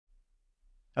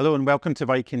Hello and welcome to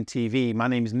Viking.TV. My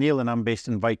name is Neil and I'm based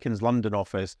in Viking's London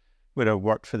office where I've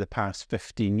worked for the past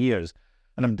 15 years.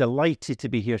 And I'm delighted to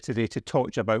be here today to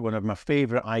talk to you about one of my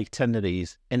favourite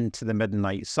itineraries, Into the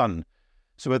Midnight Sun.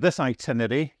 So with this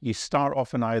itinerary, you start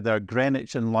off in either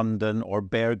Greenwich in London or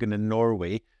Bergen in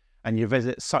Norway, and you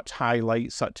visit such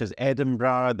highlights such as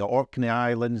Edinburgh, the Orkney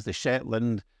Islands, the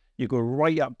Shetland. You go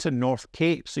right up to North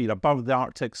Cape, so you're above the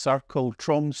Arctic Circle,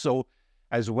 Tromsø,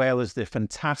 as well as the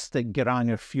fantastic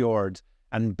Geiranger Fjord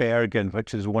and Bergen,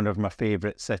 which is one of my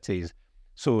favourite cities.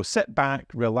 So sit back,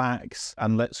 relax,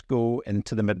 and let's go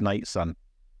into the midnight sun.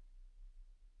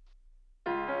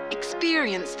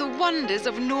 Experience the wonders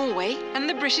of Norway and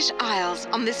the British Isles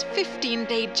on this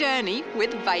 15-day journey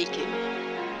with Viking.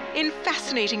 In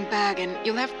fascinating Bergen,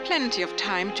 you'll have plenty of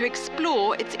time to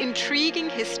explore its intriguing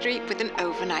history with an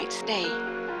overnight stay.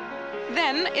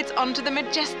 Then it's on to the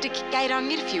majestic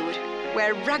Geiranger Fjord,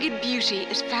 where rugged beauty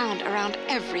is found around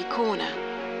every corner.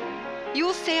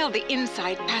 You'll sail the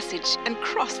Inside Passage and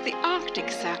cross the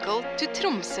Arctic Circle to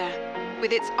Tromsø,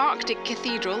 with its Arctic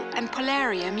Cathedral and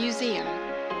Polaria Museum.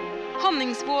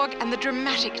 Honningsvåg and the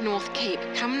dramatic North Cape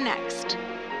come next,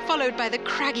 followed by the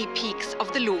craggy peaks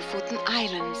of the Lofoten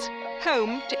Islands,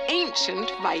 home to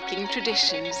ancient Viking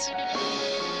traditions.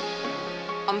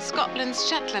 On Scotland's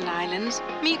Shetland Islands,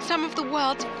 meet some of the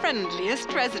world's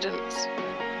friendliest residents.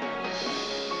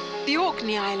 The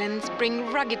Orkney Islands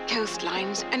bring rugged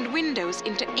coastlines and windows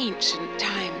into ancient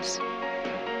times,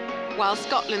 while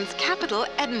Scotland's capital,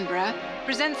 Edinburgh,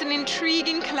 presents an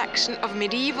intriguing collection of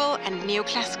medieval and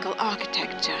neoclassical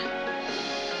architecture.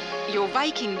 Your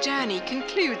Viking journey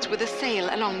concludes with a sail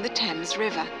along the Thames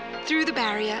River, through the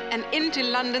barrier and into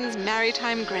London's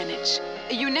maritime Greenwich,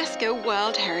 a UNESCO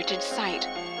World Heritage Site,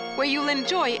 where you'll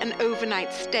enjoy an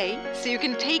overnight stay so you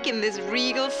can take in this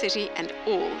regal city and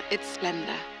all its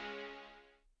splendour.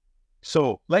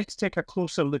 So let's take a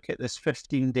closer look at this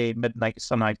 15-day midnight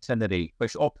sun itinerary,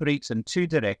 which operates in two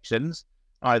directions,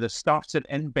 either starting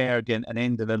in Bergen and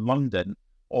ending in London,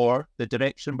 or the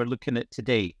direction we're looking at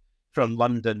today, from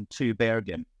London to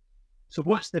Bergen. So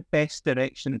what's the best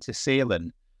direction to sail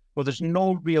in? Well, there's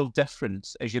no real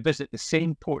difference as you visit the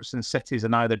same ports and cities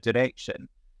in either direction,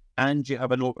 and you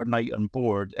have an overnight on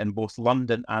board in both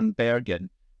London and Bergen,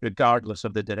 regardless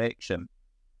of the direction.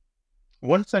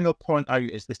 One thing I'll point out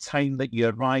is the time that you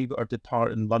arrive or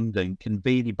depart in London can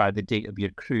vary by the date of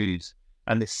your cruise,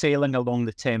 and the sailing along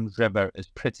the Thames River is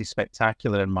pretty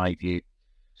spectacular in my view.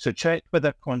 So check with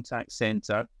our contact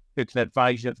centre, who can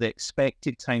advise you of the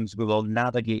expected times we will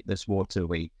navigate this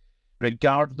waterway.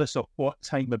 Regardless of what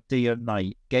time of day or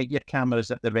night, get your cameras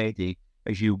at the ready,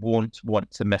 as you won't want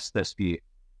to miss this view.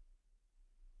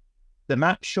 The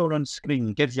map shown on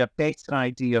screen gives you a better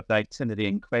idea of the itinerary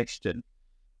in question.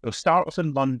 We'll start off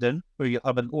in London, where you'll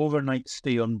have an overnight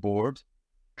stay on board,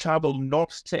 travel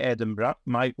north to Edinburgh,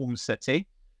 my home city,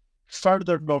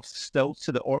 further north still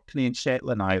to the Orkney and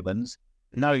Shetland Islands.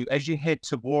 Now, as you head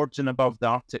towards and above the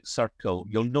Arctic Circle,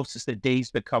 you'll notice that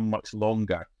days become much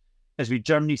longer. As we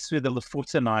journey through the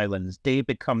Lofoten Islands, day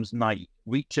becomes night,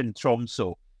 reaching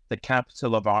Tromsø, the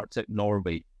capital of Arctic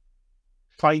Norway.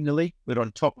 Finally, we're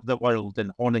on top of the world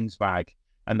in Honningsvåg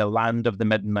and the land of the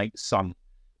midnight sun,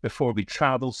 before we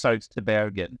travel south to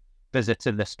Bergen,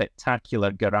 visiting the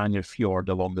spectacular Geiranger Fjord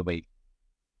along the way.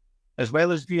 As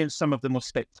well as viewing some of the most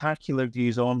spectacular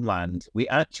views on land, we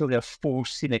actually have 4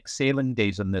 scenic sailing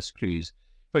days on this cruise,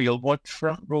 where you'll want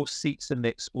front row seats in the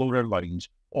Explorer Lounge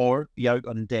or be out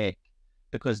on deck,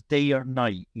 because day or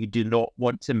night you do not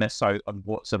want to miss out on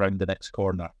what's around the next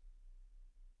corner.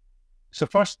 So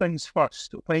first things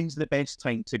first, when's the best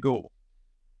time to go?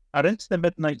 Our Into the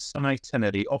Midnight Sun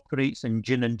itinerary operates in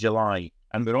June and July,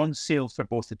 and we're on sale for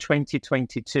both the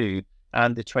 2022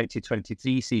 and the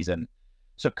 2023 season.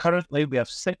 So currently we have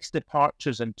 6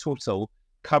 departures in total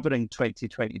covering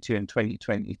 2022 and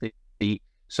 2023,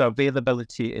 so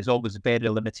availability is always very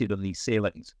limited on these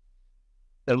sailings.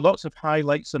 There are lots of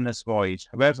highlights on this voyage.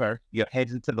 However, you're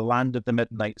heading to the land of the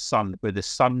midnight sun, where the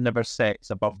sun never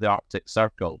sets above the Arctic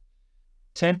Circle.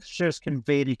 Temperatures can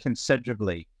vary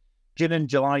considerably. June and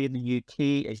July in the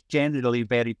UK is generally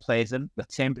very pleasant, with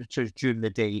temperatures during the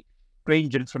day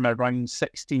ranging from around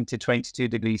 16 to 22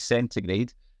 degrees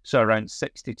centigrade, so around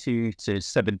 62 to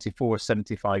 74,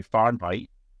 75 Fahrenheit.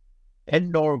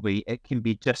 In Norway, it can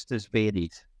be just as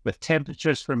varied, with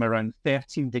temperatures from around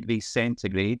 13 degrees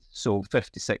centigrade, so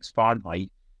 56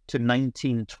 Fahrenheit, to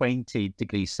 19, 20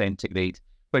 degrees centigrade,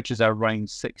 which is around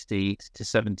 68 to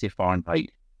 70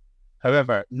 Fahrenheit.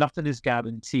 However, nothing is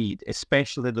guaranteed,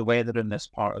 especially the weather in this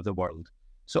part of the world,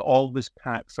 so always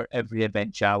pack for every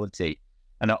eventuality.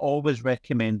 And I always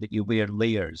recommend that you wear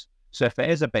layers, So if it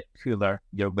is a bit cooler,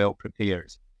 you're well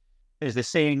prepared. As the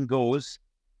saying goes,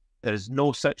 there is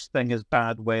no such thing as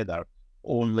bad weather,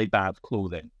 only bad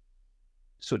clothing.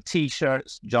 So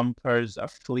t-shirts, jumpers, a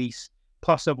fleece,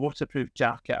 plus a waterproof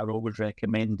jacket are always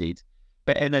recommended.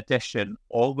 But in addition,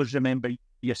 always remember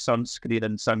your sunscreen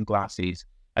and sunglasses,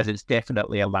 as it's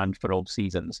definitely a land for all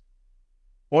seasons.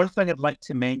 One thing I'd like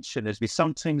to mention is we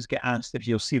sometimes get asked if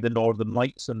you'll see the Northern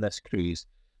Lights on this cruise.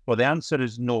 Well, the answer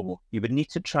is no. You would need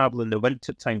to travel in the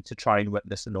winter time to try and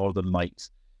witness the Northern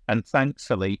Lights. And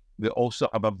thankfully, we also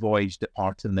have a voyage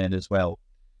departing then as well.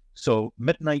 So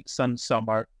midnight sun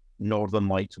summer, Northern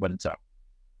Lights winter.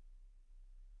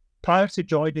 Prior to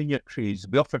joining your cruise,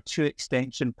 we offer 2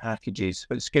 extension packages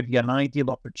which give you an ideal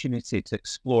opportunity to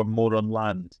explore more on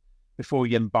land before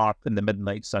you embark on the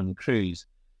Midnight Sun cruise.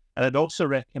 And I'd also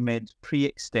recommend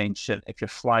pre-extension if you're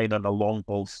flying on a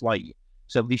long-haul flight,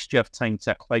 so at least you have time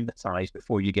to acclimatise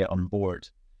before you get on board.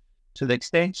 So the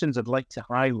extensions I'd like to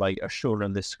highlight are shown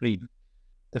on the screen.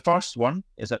 The first one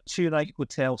is a 2-night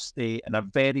hotel stay in a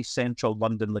very central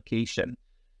London location.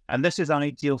 And this is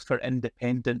ideal for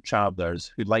independent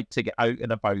travellers who like to get out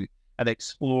and about and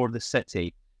explore the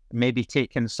city, maybe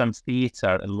take in some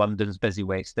theatre in London's busy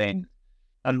West End.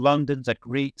 And London's a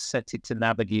great city to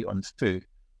navigate on foot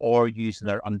or using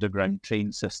their underground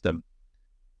train system.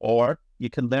 Or you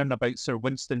can learn about Sir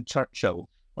Winston Churchill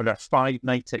on our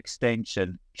 5-night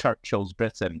extension, Churchill's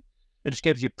Britain, which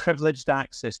gives you privileged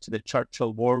access to the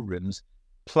Churchill war rooms,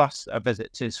 plus a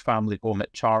visit to his family home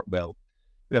at Chartwell.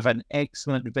 We have an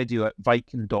excellent video at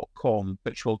Viking.com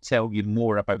which will tell you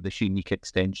more about this unique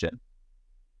extension.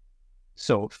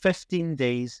 So 15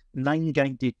 days, 9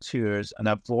 guided tours and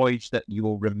a voyage that you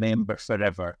will remember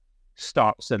forever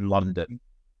starts in London.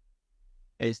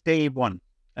 It's day 1,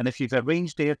 and if you've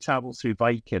arranged air travel through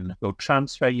Viking, we'll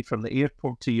transfer you from the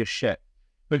airport to your ship,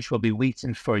 which will be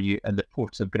waiting for you in the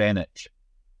port of Greenwich.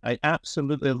 I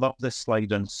absolutely love this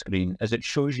slide on screen as it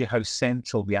shows you how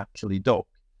central we actually dock.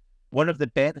 One of the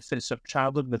benefits of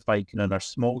travelling with Viking on our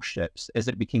small ships is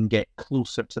that we can get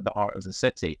closer to the heart of the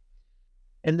city.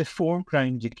 In the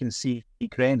foreground, you can see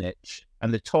Greenwich,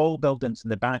 and the tall buildings in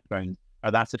the background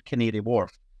are that of Canary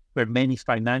Wharf, where many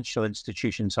financial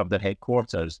institutions have their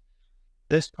headquarters.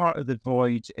 This part of the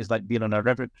voyage is like being on a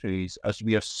river cruise, as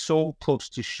we are so close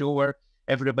to shore.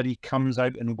 Everybody comes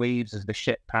out and waves as the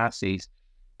ship passes,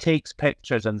 takes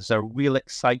pictures, and there's a real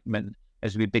excitement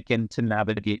as we begin to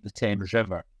navigate the Thames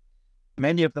River.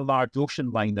 Many of the large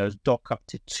ocean liners dock up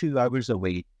to 2 hours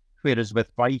away, whereas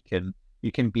with Viking,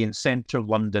 you can be in central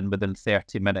London within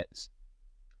 30 minutes.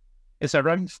 It's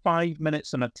around 5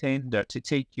 minutes on a tender to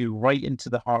take you right into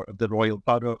the heart of the Royal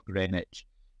Borough of Greenwich,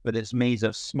 with its maze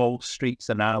of small streets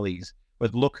and alleys,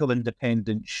 with local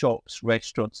independent shops,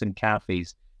 restaurants and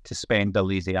cafes to spend a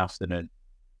lazy afternoon.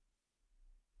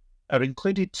 Our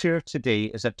included tour today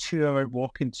is a 2-hour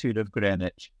walking tour of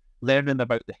Greenwich, learning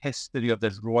about the history of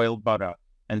this royal borough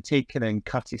and taking in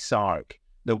Cutty Sark,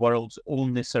 the world's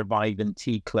only surviving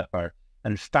tea clipper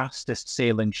and fastest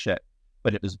sailing ship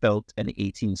when it was built in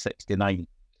 1869.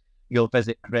 You'll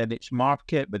visit Greenwich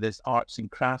Market with its arts and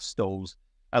crafts stalls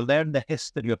and learn the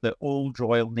history of the old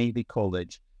Royal Navy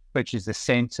College, which is the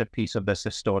centrepiece of this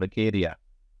historic area.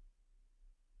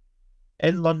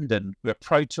 In London, we're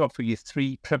proud to offer you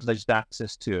 3 privileged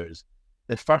access tours.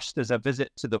 The first is a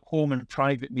visit to the home and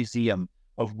private museum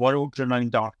of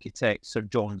world-renowned architect Sir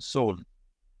John Soane.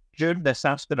 During this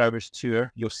after-hours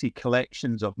tour, you'll see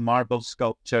collections of marble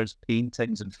sculptures,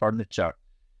 paintings and furniture.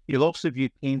 You'll also view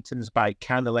paintings by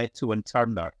Canaletto and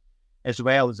Turner, as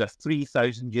well as a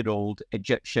 3,000-year-old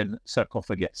Egyptian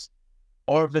sarcophagus.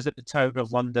 Or visit the Tower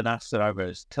of London after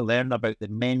hours to learn about the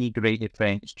many great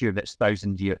events during its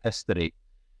 1,000-year history.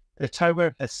 The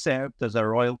tower has served as a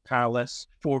royal palace,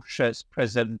 fortress,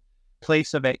 prison,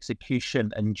 place of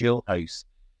execution and jewel house.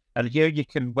 And here you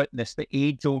can witness the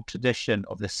age-old tradition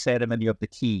of the ceremony of the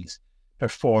keys,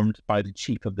 performed by the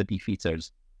chief of the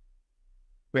Beefeaters.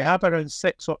 We have around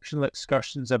 6 optional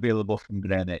excursions available from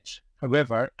Greenwich.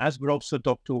 However, as we're also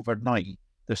docked overnight,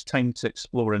 there's time to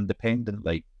explore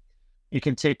independently. You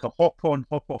can take a hop-on,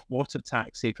 hop-off water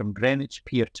taxi from Greenwich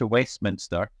Pier to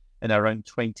Westminster in around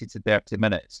 20 to 30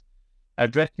 minutes.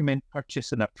 I'd recommend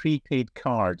purchasing a prepaid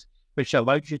card which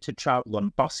allows you to travel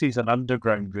on buses and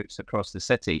underground routes across the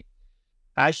city.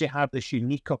 As you have this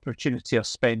unique opportunity of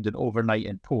spending overnight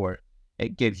in port,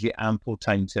 it gives you ample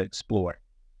time to explore.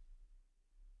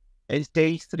 It's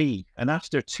day 3, and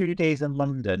after 2 days in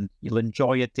London, you'll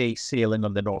enjoy a day sailing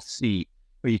on the North Sea,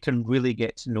 where you can really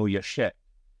get to know your ship.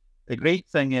 The great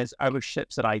thing is our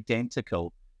ships are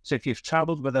identical, So if you've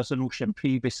travelled with us on ocean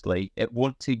previously, it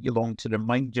won't take you long to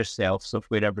remind yourselves of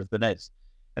where everything is.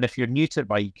 And if you're new to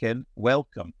Viking,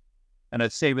 welcome. And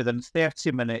I'd say within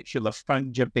 30 minutes, you'll have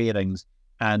found your bearings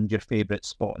and your favourite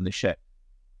spot on the ship.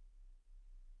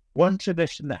 One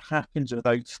tradition that happens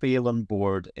without fail on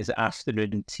board is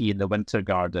afternoon tea in the winter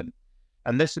garden.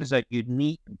 And this is a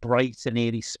unique, bright and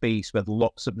airy space with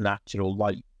lots of natural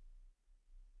light.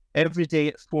 Every day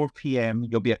at 4 p.m,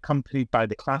 you'll be accompanied by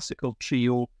the classical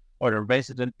trio or a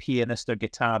resident pianist or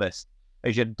guitarist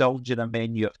as you indulge in a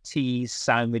menu of teas,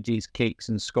 sandwiches, cakes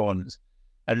and scones.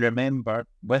 And remember,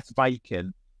 with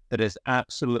Viking, there is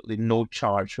absolutely no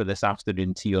charge for this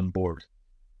afternoon tea on board.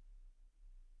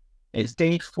 It's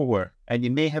day 4, and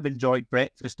you may have enjoyed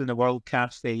breakfast in the World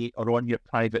Cafe or on your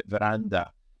private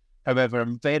veranda. However,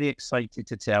 I'm very excited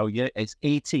to tell you it's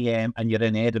 8 a.m. and you're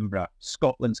in Edinburgh,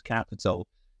 Scotland's capital,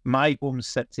 my home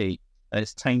city, and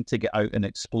it's time to get out and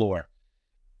explore.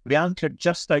 We anchored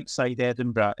just outside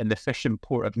Edinburgh in the fishing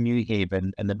port of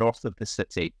Newhaven in the north of the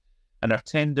city, and our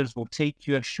tenders will take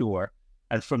you ashore,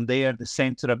 and from there the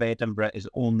centre of Edinburgh is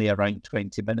only around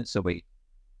 20 minutes away.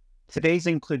 Today's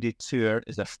included tour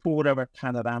is a 4-hour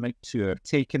panoramic tour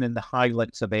taken in the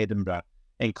highlights of Edinburgh,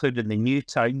 including the new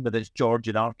town with its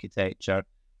Georgian architecture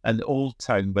and the old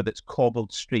town with its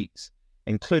cobbled streets,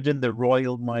 including the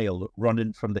Royal Mile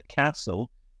running from the castle,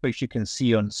 which you can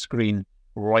see on screen,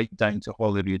 right down to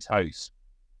Holyrood House.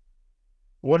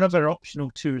 One of our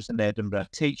optional tours in Edinburgh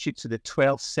takes you to the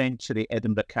 12th century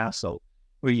Edinburgh Castle,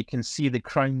 where you can see the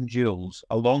crown jewels,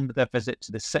 along with a visit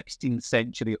to the 16th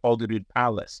century Holyrood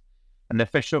Palace, an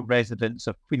official residence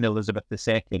of Queen Elizabeth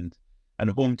II, and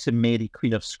home to Mary,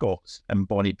 Queen of Scots, and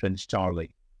Bonnie Prince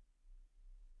Charlie.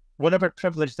 One of our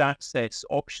privileged access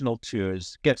optional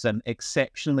tours gives an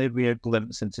exceptionally rare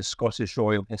glimpse into Scottish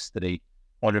royal history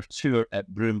on our tour at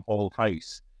Broomhall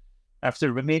House.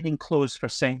 After remaining closed for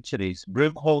centuries,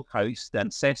 Broomhall House, the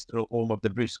ancestral home of the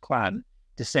Bruce clan,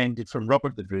 descended from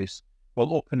Robert the Bruce,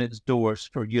 will open its doors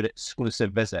for your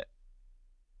exclusive visit.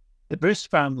 The Bruce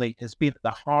family has been at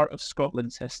the heart of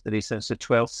Scotland's history since the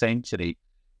 12th century,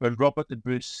 when Robert the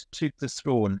Bruce took the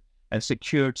throne and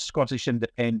secured Scottish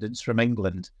independence from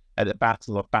England at the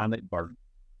Battle of Bannockburn.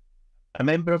 A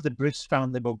member of the Bruce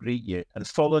family will greet you, and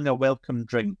following a welcome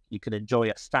drink, you can enjoy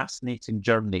a fascinating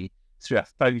journey through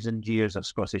 1,000 years of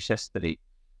Scottish history.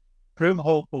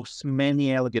 Broomhall boasts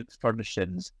many elegant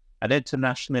furnishings, an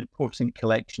internationally important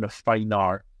collection of fine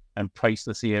art and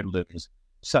priceless heirlooms,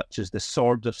 such as the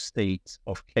Sword of State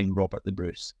of King Robert the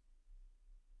Bruce.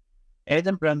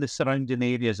 Edinburgh and the surrounding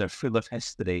areas are full of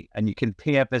history, and you can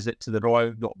pay a visit to the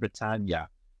Royal Yacht Britannia,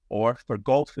 or, for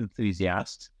golf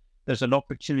enthusiasts, there's an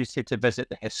opportunity to visit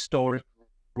the historic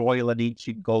Royal and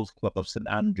Ancient Golf Club of St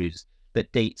Andrews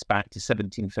that dates back to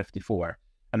 1754,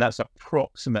 and that's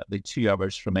approximately 2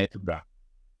 hours from Edinburgh.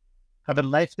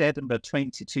 Having left Edinburgh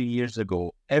 22 years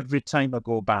ago, every time I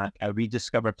go back, I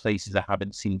rediscover places I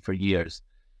haven't seen for years,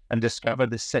 and discover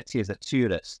the city as a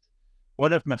tourist.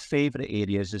 One of my favourite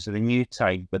areas is the new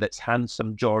town with its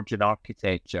handsome Georgian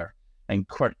architecture and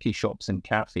quirky shops and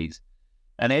cafes.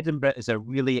 And Edinburgh is a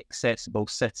really accessible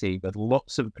city with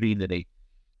lots of greenery,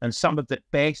 and some of the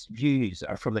best views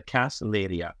are from the castle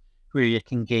area, where you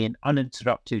can gain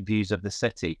uninterrupted views of the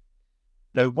city.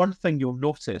 Now, one thing you'll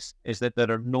notice is that there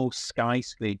are no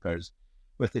skyscrapers,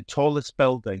 with the tallest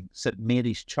building, St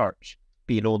Mary's Church,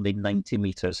 being only 90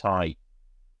 metres high.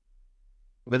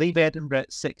 We leave Edinburgh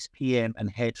at 6 p.m. and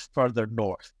head further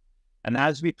north, and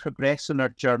as we progress on our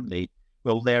journey,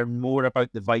 we'll learn more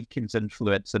about the Vikings'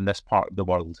 influence in this part of the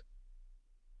world.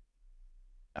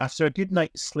 After a good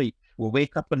night's sleep, we'll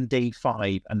wake up on day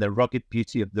 5 and the rugged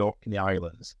beauty of the Orkney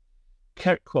Islands.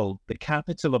 Kirkwall, the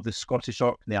capital of the Scottish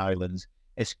Orkney Islands,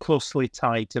 is closely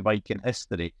tied to Viking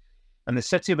history, and the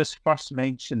city was first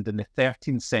mentioned in the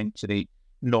 13th century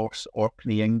Norse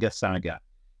Orkney Inga saga,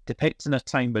 depicting a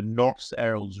time when Norse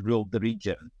earls ruled the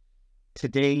region.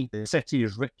 Today, the city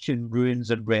is rich in ruins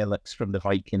and relics from the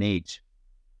Viking Age.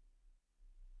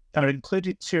 Our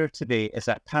included tour today is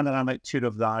a panoramic tour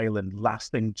of the island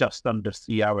lasting just under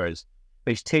 3 hours,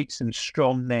 which takes in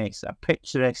Stromness, a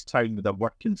picturesque town with a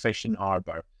working fishing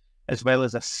harbour, as well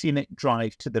as a scenic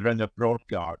drive to the Ring of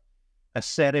Broadgard, a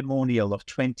ceremonial of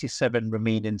 27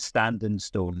 remaining standing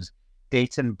stones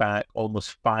dating back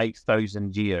almost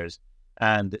 5,000 years,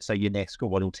 and it's a UNESCO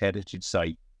World Heritage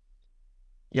Site.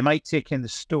 You might take in the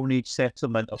Stone Age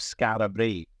settlement of Skara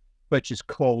Brae, which is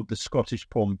called the Scottish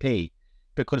Pompeii,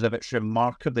 because of its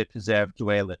remarkably preserved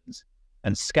dwellings,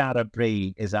 and Skara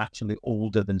Brae is actually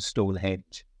older than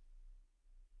Stonehenge.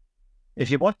 If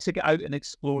you want to get out and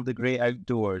explore the great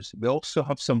outdoors, we also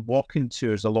have some walking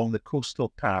tours along the coastal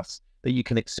paths that you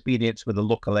can experience with a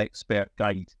local expert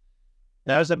guide.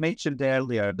 Now, as I mentioned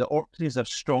earlier, the Orkneys have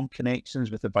strong connections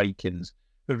with the Vikings,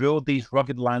 who ruled these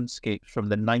rugged landscapes from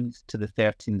the 9th to the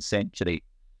 13th century.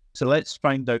 So let's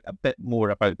find out a bit more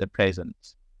about their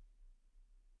presence.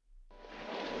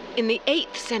 In the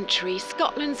 8th century,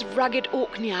 Scotland's rugged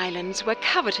Orkney Islands were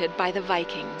coveted by the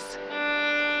Vikings.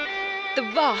 The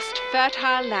vast,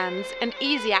 fertile lands and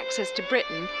easy access to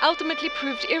Britain ultimately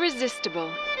proved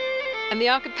irresistible, and the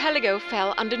archipelago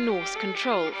fell under Norse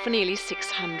control for nearly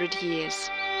 600 years.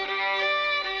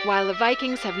 While the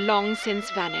Vikings have long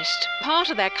since vanished, part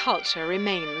of their culture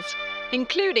remains,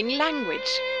 including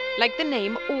language, like the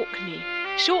name Orkney,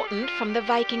 shortened from the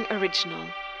Viking original,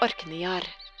 Orkneyjar.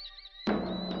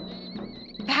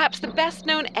 Perhaps the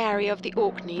best-known area of the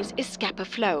Orkneys is Scapa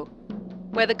Flow,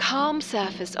 where the calm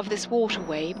surface of this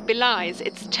waterway belies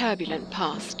its turbulent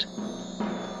past.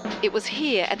 It was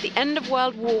here at the end of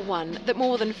World War I that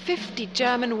more than 50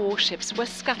 German warships were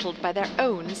scuttled by their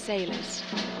own sailors.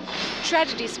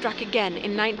 Tragedy struck again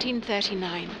in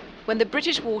 1939, when the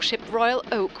British warship Royal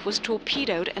Oak was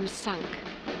torpedoed and sunk.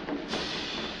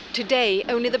 Today,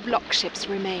 only the block ships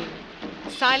remain,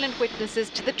 silent witnesses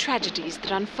to the tragedies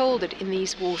that unfolded in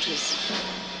these waters.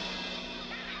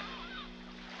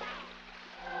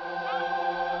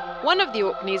 One of the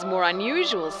Orkney's more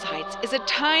unusual sights is a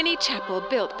tiny chapel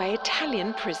built by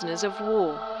Italian prisoners of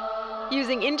war.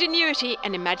 Using ingenuity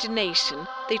and imagination,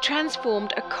 they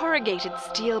transformed a corrugated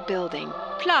steel building,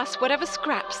 plus whatever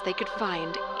scraps they could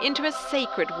find, into a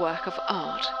sacred work of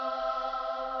art.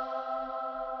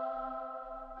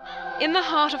 In the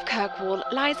heart of Kirkwall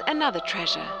lies another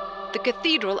treasure, the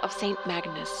Cathedral of St.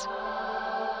 Magnus.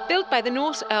 Built by the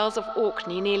Norse Earls of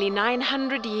Orkney nearly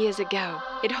 900 years ago,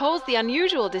 it holds the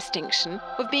unusual distinction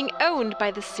of being owned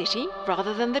by the city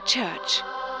rather than the church,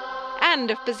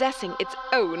 and of possessing its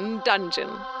own dungeon.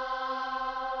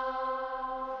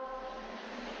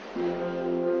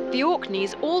 The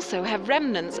Orkneys also have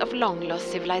remnants of long-lost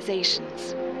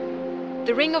civilizations.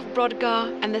 The Ring of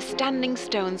Brodgar and the standing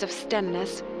stones of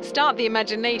Stenness start the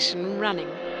imagination running.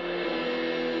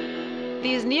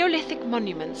 These Neolithic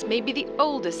monuments may be the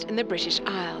oldest in the British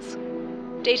Isles,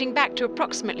 dating back to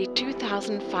approximately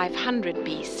 2500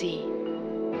 BC.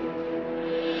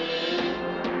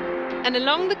 And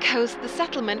along the coast, the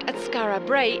settlement at Skara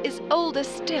Brae is older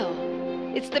still.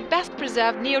 It's the best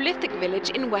preserved Neolithic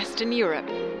village in Western Europe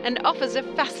and offers a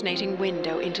fascinating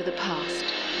window into the past.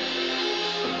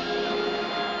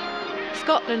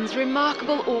 Scotland's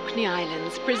remarkable Orkney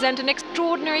Islands present an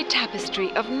extraordinary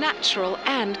tapestry of natural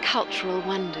and cultural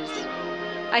wonders.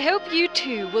 I hope you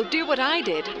too will do what I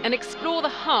did and explore the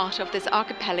heart of this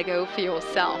archipelago for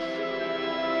yourself.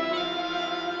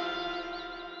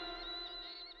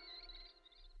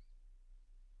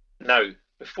 Now,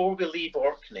 before we leave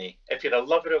Orkney, if you're a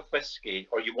lover of whisky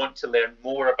or you want to learn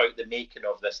more about the making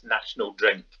of this national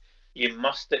drink, you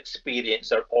must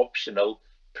experience our optional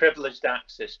privileged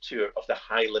access tour of the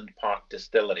Highland Park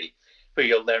Distillery, where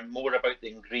you'll learn more about the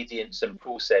ingredients and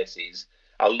processes,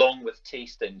 along with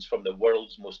tastings from the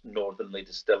world's most northerly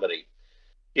distillery.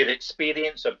 Your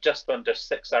experience of just under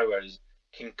 6 hours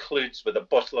concludes with a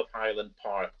bottle of Highland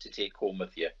Park to take home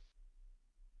with you.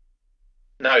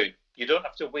 Now, you don't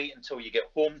have to wait until you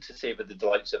get home to savour the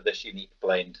delights of this unique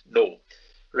blend. No.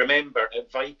 Remember,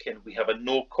 at Viking, we have a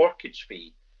no corkage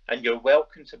fee, and you're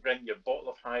welcome to bring your bottle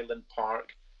of Highland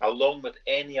Park along with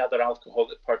any other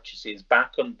alcoholic purchases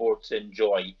back on board to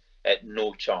enjoy at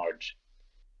no charge.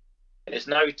 It is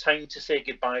now time to say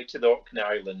goodbye to the Orkney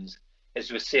Islands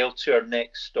as we sail to our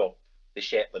next stop, the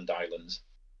Shetland Islands.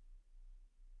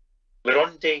 We're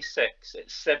on day 6 at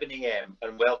 7 AM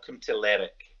and welcome to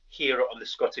Lerwick, here on the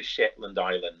Scottish Shetland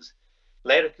Islands.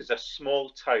 Lerwick is a small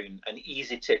town and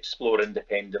easy to explore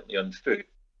independently on foot.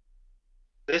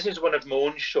 This is one of my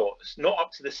own shots, not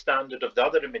up to the standard of the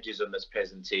other images on this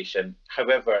presentation.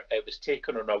 However, it was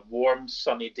taken on a warm,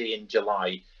 sunny day in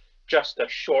July, just a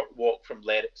short walk from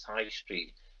Lerwick's High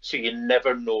Street, so you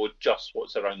never know just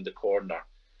what's around the corner.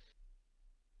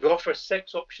 We offer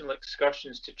 6 optional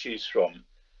excursions to choose from.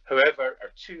 However,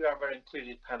 our 2-hour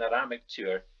included panoramic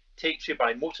tour takes you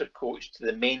by motor coach to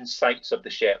the main sites of the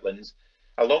Shetlands,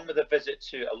 along with a visit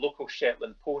to a local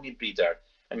Shetland pony breeder,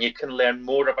 and you can learn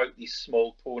more about these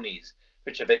small ponies,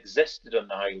 which have existed on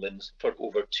the islands for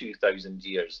over 2,000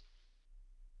 years.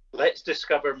 Let's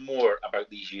discover more about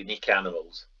these unique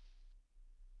animals.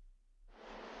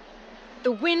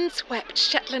 The windswept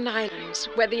Shetland Islands,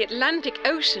 where the Atlantic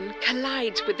Ocean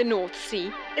collides with the North Sea,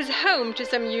 is home to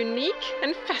some unique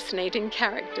and fascinating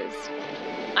characters.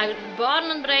 I was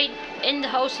born and bred in the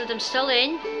house that I'm still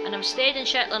in, and I've stayed in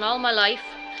Shetland all my life.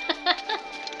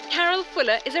 Carol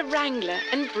Fuller is a wrangler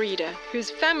and breeder whose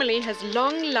family has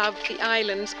long loved the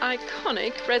island's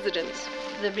iconic residents.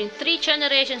 There have been 3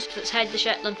 generations that's had the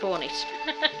Shetland ponies.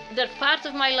 They're part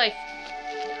of my life.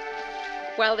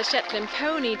 While the Shetland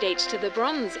pony dates to the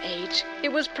Bronze Age,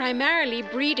 it was primarily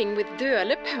breeding with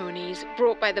Døle ponies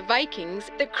brought by the Vikings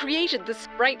that created the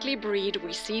sprightly breed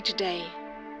we see today.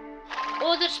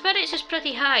 Oh, their spirits is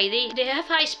pretty high. They have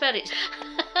high spirits.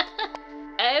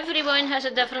 Everyone has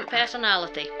a different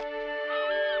personality.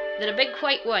 They're a big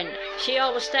white one. She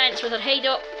always stands with her head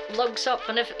up, lugs up,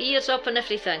 and ears up and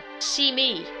everything. See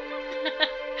me.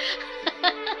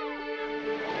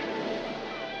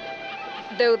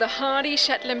 Though the hardy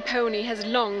Shetland pony has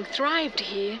long thrived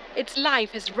here, its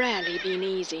life has rarely been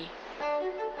easy.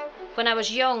 When I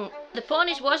was young, the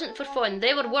ponies wasn't for fun,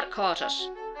 they were work horses.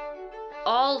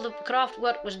 All the craft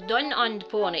work was done on the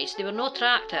ponies, there were no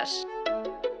tractors.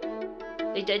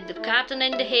 They did the carting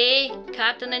in the hay,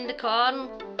 carting in the corn,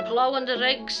 ploughing the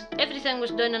rigs, everything was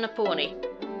done on a pony.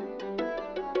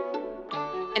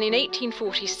 And in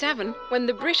 1847, when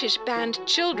the British banned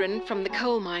children from the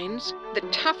coal mines, the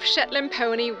tough Shetland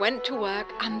pony went to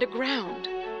work underground.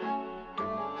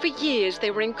 For years they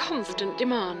were in constant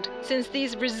demand, since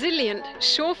these resilient,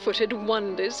 sure-footed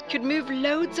wonders could move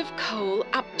loads of coal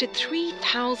up to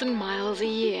 3,000 miles a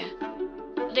year.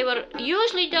 They were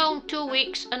usually down 2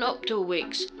 weeks and up 2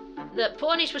 weeks. The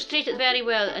ponies was treated very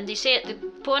well, and they say the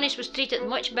ponies was treated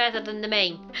much better than the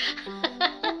men.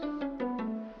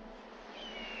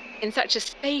 In such a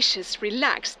spacious,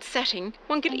 relaxed setting,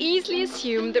 one could easily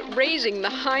assume that raising the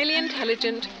highly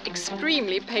intelligent,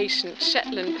 extremely patient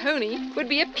Shetland pony would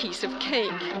be a piece of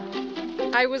cake.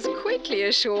 I was quickly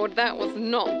assured that was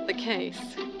not the case.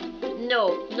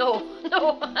 No.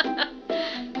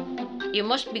 You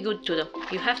must be good to them.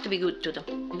 You have to be good to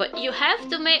them. But you have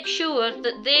to make sure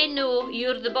that they know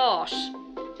you're the boss.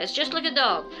 It's just like a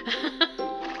dog.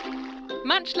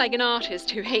 Much like an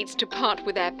artist who hates to part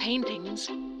with their paintings,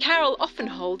 Carol often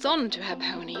holds on to her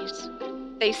ponies.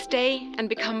 They stay and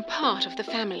become part of the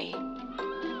family.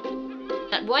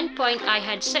 At one point I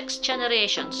had 6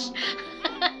 generations.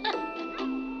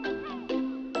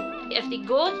 If they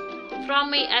go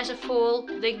from me as a foal,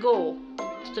 they go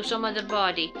to some other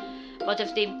body. But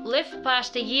if they live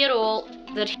past a year old,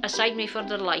 they're aside me for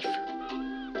their life.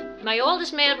 My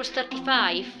oldest mare was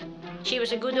 35. She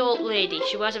was a good old lady.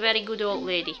 She was a very good old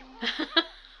lady.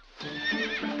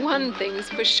 One thing's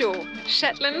for sure,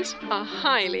 Shetlands are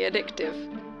highly addictive.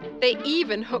 They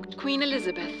even hooked Queen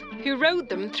Elizabeth, who rode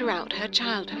them throughout her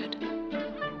childhood.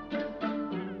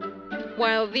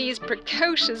 While these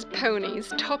precocious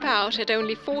ponies top out at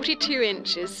only 42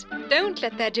 inches, don't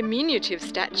let their diminutive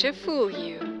stature fool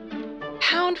you.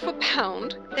 Pound for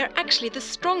pound, they're actually the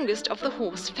strongest of the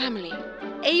horse family,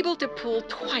 able to pull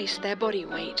twice their body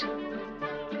weight.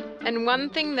 And one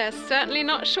thing they're certainly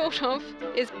not short of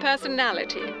is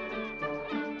personality.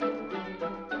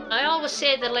 I always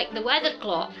say they're like the weather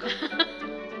clock.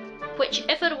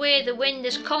 Whichever way the wind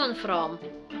is coming from,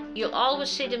 you'll always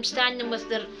see them standing with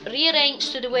their rear ends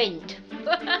to the wind.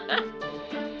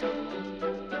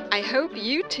 I hope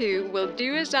you too will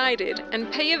do as I did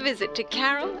and pay a visit to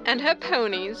Carol and her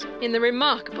ponies in the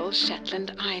remarkable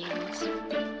Shetland Islands.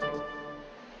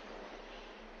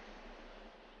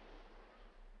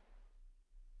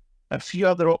 A few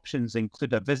other options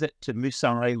include a visit to Musa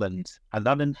Island, an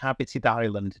uninhabited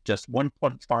island just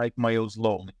 1.5 miles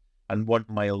long and 1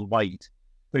 mile wide,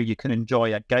 where you can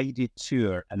enjoy a guided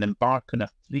tour and embark on a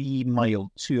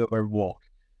 3-mile 2-hour walk,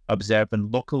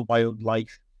 observing local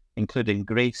wildlife, including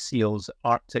grey seals,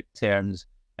 Arctic terns,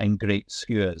 and great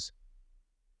skuas.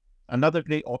 Another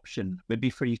great option would be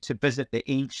for you to visit the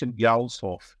ancient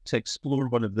Jarlshof to explore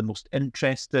one of the most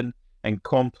interesting and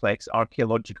complex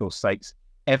archaeological sites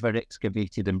ever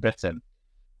excavated in Britain.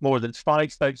 More than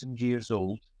 5,000 years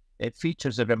old, it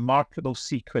features a remarkable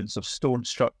sequence of stone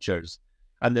structures,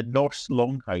 and the Norse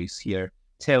Longhouse here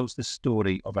tells the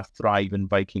story of a thriving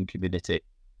Viking community.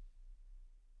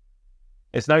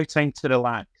 It's now time to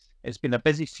relax. It's been a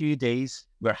busy few days.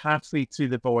 We're halfway through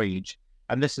the voyage,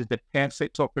 and this is the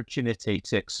perfect opportunity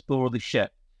to explore the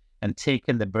ship and take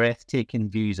in the breathtaking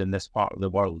views in this part of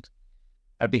the world.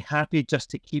 I'd be happy just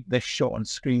to keep this shot on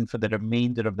screen for the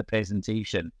remainder of the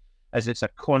presentation, as it's a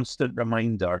constant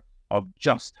reminder of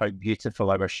just how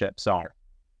beautiful our ships are.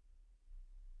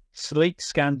 Sleek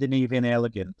Scandinavian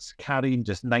elegance, carrying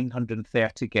just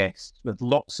 930 guests, with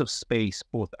lots of space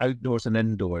both outdoors and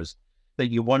indoors,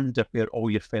 that you wonder where all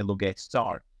your fellow guests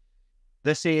are.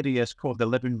 This area is called the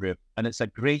living room, and it's a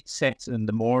great setting in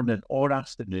the morning or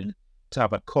afternoon to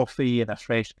have a coffee and a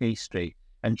fresh pastry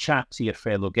and chat to your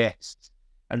fellow guests.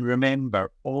 And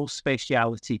remember, all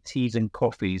specialty teas and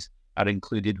coffees are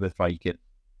included with Viking.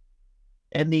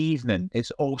 In the evening,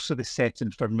 it's also the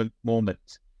setting for Munch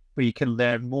Moments, where you can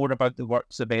learn more about the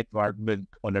works of Edvard Munch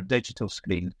on a digital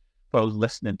screen while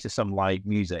listening to some live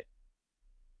music.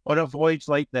 On a voyage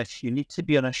like this, you need to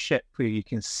be on a ship where you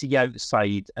can see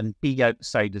outside and be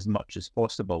outside as much as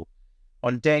possible.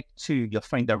 On deck 2, you'll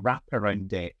find a wraparound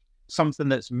deck, something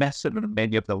that's missing on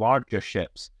many of the larger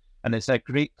ships, and it's a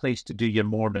great place to do your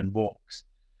morning walks.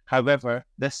 However,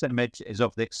 this image is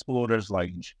of the Explorer's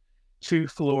Lounge, 2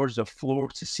 floors of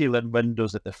floor-to-ceiling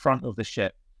windows at the front of the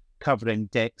ship, covering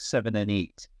decks 7 and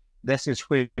 8. This is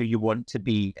where you want to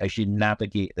be as you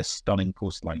navigate the stunning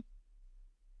coastline.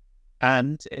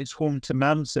 And it's home to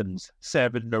Mamsens,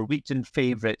 serving Norwegian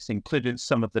favourites, including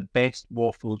some of the best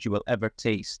waffles you will ever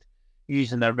taste,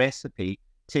 using a recipe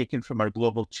taken from our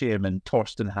global chairman,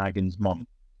 Torsten Hagen's mum.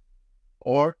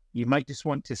 Or you might just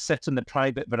want to sit on the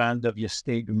private veranda of your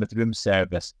stateroom with room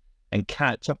service and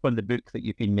catch up on the book that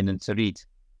you've been meaning to read.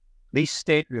 These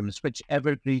staterooms,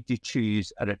 whichever grade you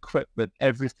choose, are equipped with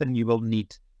everything you will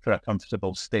need for a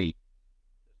comfortable stay.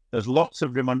 There's lots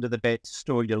of room under the bed to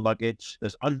store your luggage.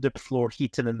 There's underfloor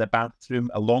heating in the bathroom,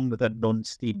 along with a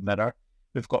non-steam mirror.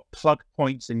 We've got plug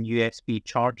points and USB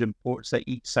charging ports at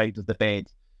each side of the bed,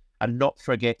 and not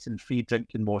forgetting free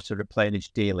drinking water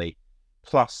replenished daily,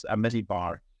 plus a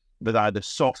minibar with either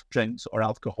soft drinks or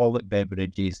alcoholic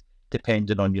beverages,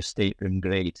 depending on your stateroom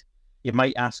grade. You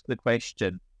might ask the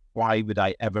question, why would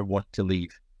I ever want to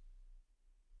leave?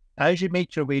 As you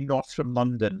make your way north from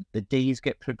London, the days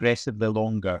get progressively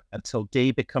longer until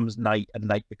day becomes night and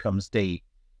night becomes day,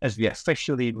 as we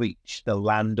officially reach the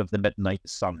land of the midnight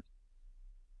sun.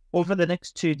 Over the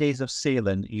next 2 days of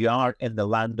sailing, you are in the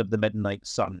land of the midnight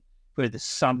sun, where the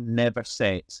sun never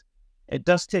sets. It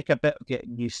does take a bit of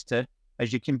getting used to,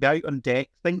 as you can be out on deck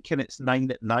thinking it's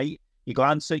 9 at night, you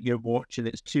glance at your watch and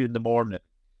it's 2 in the morning.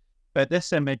 But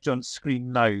this image on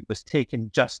screen now was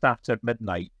taken just after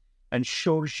midnight, and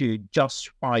shows you just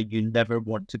why you never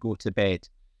want to go to bed.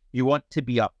 You want to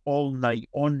be up all night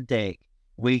on deck,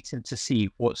 waiting to see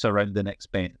what's around the next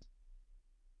bend.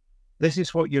 This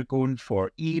is what you're going for.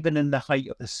 Even in the height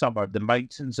of the summer, the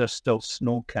mountains are still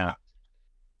snow-capped.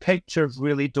 Pictures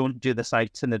really don't do this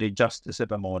itinerary justice,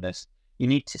 if I'm honest. You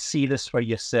need to see this for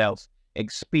yourself,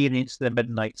 experience the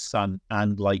midnight sun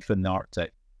and life in the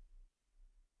Arctic.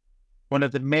 One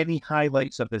of the many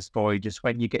highlights of this voyage is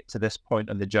when you get to this point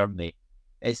on the journey.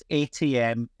 It's 8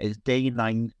 AM, it's day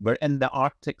 9, we're in the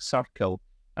Arctic Circle,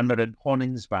 and we're in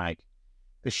Honningsvåg.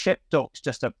 The ship docks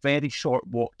just a very short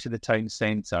walk to the town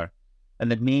centre, and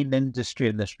the main industry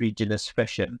in this region is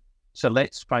fishing. So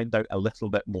let's find out a little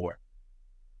bit more.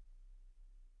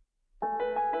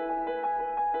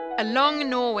 Along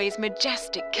Norway's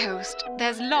majestic coast,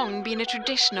 there's long been a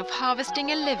tradition of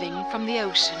harvesting a living from the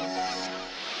ocean,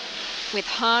 with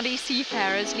hardy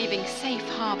seafarers leaving safe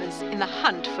harbours in the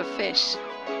hunt for fish.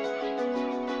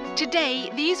 Today,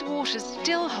 these waters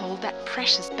still hold that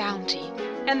precious bounty,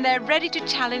 and they're ready to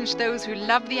challenge those who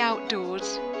love the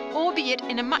outdoors, albeit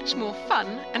in a much more fun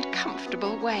and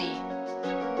comfortable way.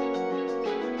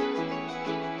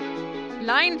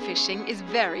 Line fishing is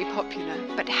very popular,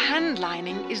 but hand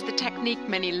lining is the technique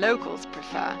many locals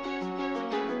prefer.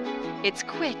 It's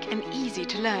quick and easy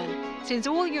to learn, since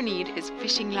all you need is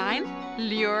fishing line,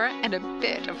 lure, and a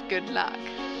bit of good luck.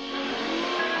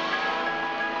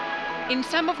 In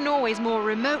some of Norway's more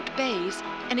remote bays,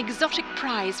 an exotic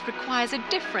prize requires a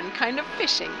different kind of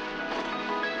fishing.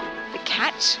 The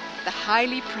catch, the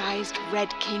highly prized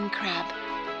red king crab,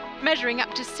 measuring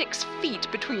up to 6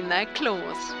 feet between their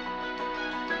claws.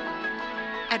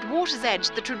 At water's edge,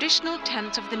 the traditional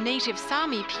tents of the native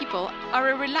Sami people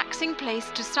are a relaxing place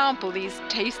to sample these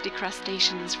tasty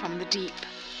crustaceans from the deep.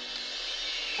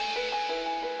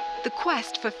 The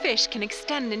quest for fish can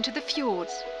extend into the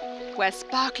fjords, where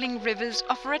sparkling rivers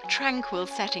offer a tranquil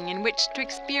setting in which to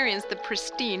experience the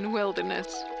pristine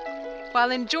wilderness,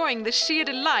 while enjoying the sheer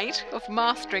delight of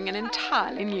mastering an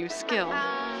entirely new skill.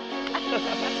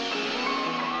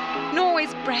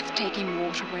 Norway's breathtaking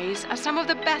waterways are some of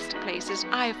the best places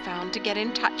I've found to get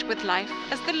in touch with life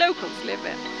as the locals live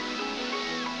it.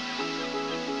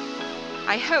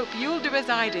 I hope you'll do as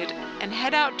I did and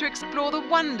head out to explore the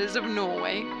wonders of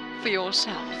Norway for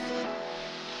yourself.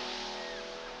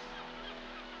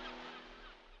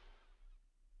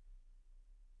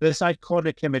 This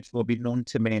iconic image will be known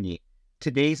to many.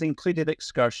 Today's included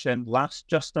excursion lasts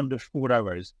just under 4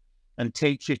 hours and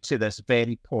takes you to this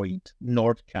very point,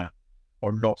 Nordkapp,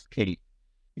 or North Cape.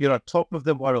 You're on top of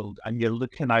the world and you're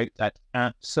looking out at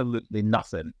absolutely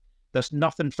nothing. There's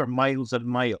nothing for miles and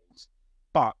miles,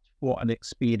 but what an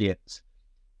experience.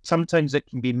 Sometimes it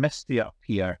can be misty up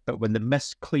here, but when the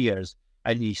mist clears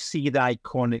and you see the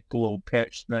iconic globe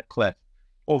perched on a cliff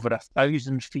over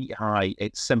 1,000 feet high,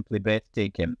 it's simply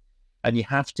breathtaking. And you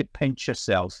have to pinch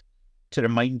yourself to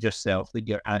remind yourself that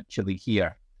you're actually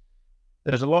here.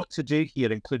 There's a lot to do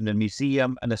here, including a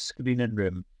museum and a screening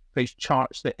room, which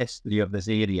charts the history of this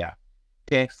area.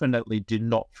 Definitely do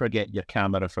not forget your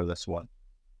camera for this one.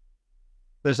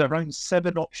 There's around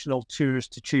 7 optional tours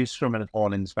to choose from in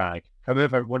Hollandsvag.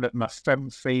 However, one of my firm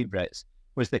favourites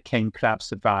was the King Crab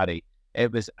Safari.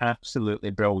 It was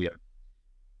absolutely brilliant.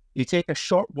 You take a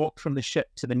short walk from the ship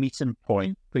to the meeting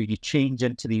point where you change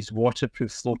into these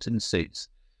waterproof floating suits.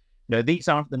 Now, these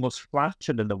aren't the most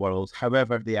flattering in the world,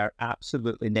 however, they are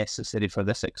absolutely necessary for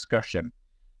this excursion.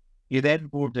 You then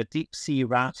board a deep sea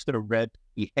raft or rib,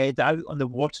 you head out on the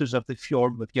waters of the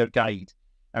fjord with your guide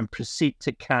and proceed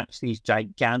to catch these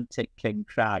gigantic king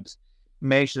crabs,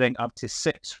 measuring up to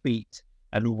 6 feet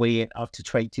and weighing up to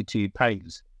 22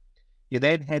 pounds. You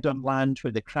then head on land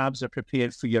where the crabs are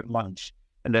prepared for your lunch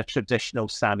in a traditional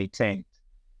Sami tent.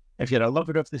 If you're a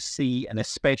lover of the sea and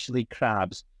especially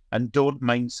crabs and don't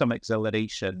mind some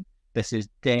exhilaration, this is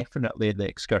definitely the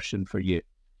excursion for you.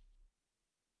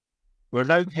 We're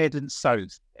now heading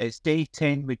south. It's day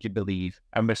 10, would you believe,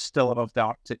 and we're still above the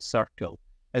Arctic Circle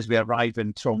as we arrive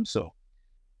in Tromsø.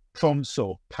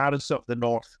 Tromsø, Paris of the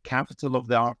North, capital of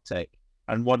the Arctic,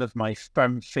 and one of my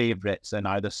firm favourites in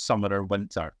either summer or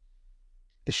winter.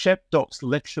 The ship docks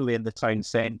literally in the town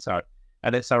centre,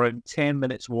 and it's around 10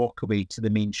 minutes walk away to the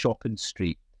main shopping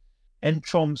street. In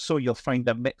Tromsø, you'll find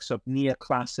a mix of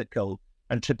neoclassical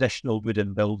and traditional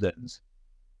wooden buildings.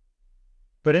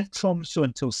 We're in Tromsø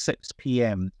until 6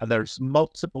 p.m, and there's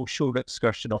multiple shore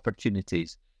excursion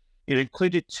opportunities. Your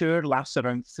included tour lasts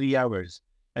around 3 hours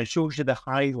and shows you the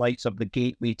highlights of the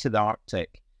gateway to the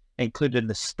Arctic, including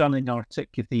the stunning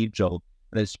Arctic Cathedral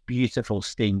and its beautiful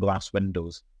stained glass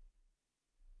windows.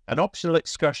 An optional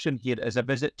excursion here is a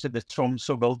visit to the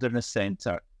Tromsø Wilderness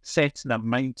Centre, set in a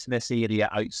mountainous area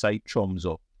outside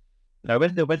Tromsø. Now,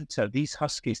 in the winter, these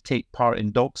huskies take part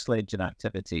in dog sledging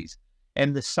activities.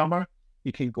 In the summer,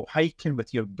 you can go hiking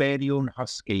with your very own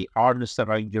husky harnessed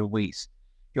around your waist.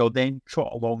 You'll then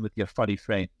trot along with your furry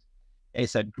friend.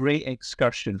 It's a great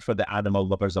excursion for the animal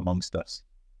lovers amongst us.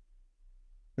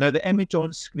 Now, the image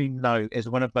on screen now is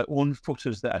one of my own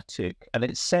photos that I took, and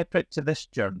it's separate to this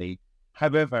journey.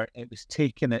 However, it was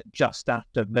taken at just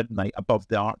after midnight above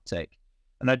the Arctic.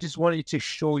 And I just wanted to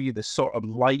show you the sort of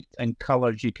light and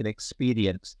colours you can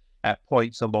experience at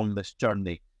points along this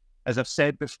journey. As I've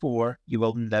said before, you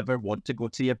will never want to go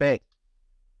to your bed.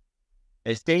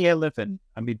 It's day 11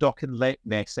 and we dock in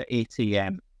Leknes at 8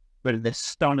 a.m. We're in the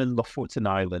stunning Lofoten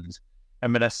Islands.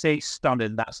 And when I say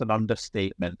stunning, that's an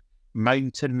understatement.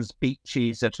 Mountains,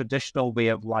 beaches, a traditional way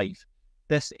of life.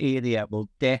 This area will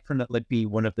definitely be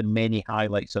one of the many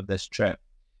highlights of this trip.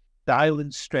 The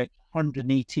islands stretch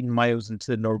 118 miles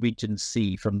into the Norwegian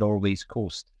Sea from Norway's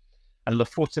coast. And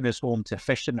Lofoten is home to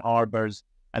fishing harbours,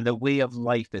 and the way of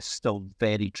life is still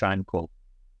very tranquil.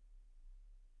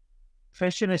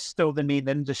 Fishing is still the main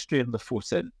industry in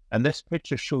Lofoten, and this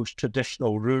picture shows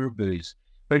traditional roerboos,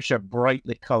 which are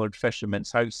brightly coloured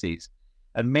fishermen's houses,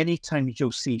 and many times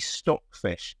you'll see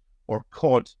stockfish or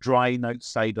cod drying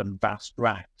outside on vast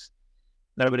racks.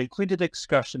 Now, an included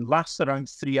excursion lasts around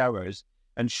 3 hours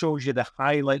and shows you the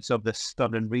highlights of this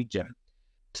stunning region.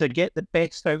 To get the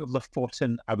best out of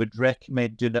Lofoten, I would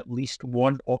recommend doing at least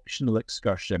one optional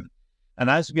excursion. And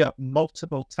as we have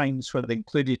multiple times for the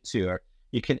included tour,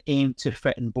 you can aim to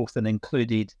fit in both an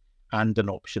included and an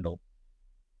optional.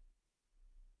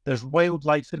 There's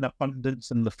wildlife in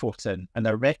abundance in Lofoten, and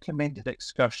a recommended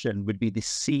excursion would be the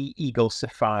Sea Eagle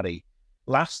Safari.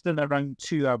 Lasting around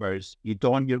 2 hours, you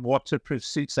don your waterproof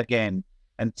suits again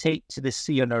and take to the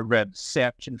sea on a rib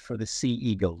searching for the sea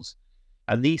eagles.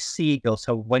 And these sea eagles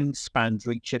have wingspans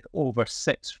reaching over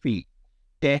 6 feet.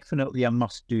 Definitely a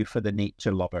must-do for the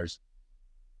nature lovers.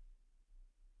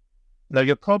 Now,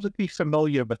 you'll probably be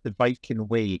familiar with the Viking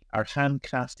Way, our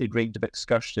handcrafted range of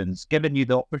excursions, giving you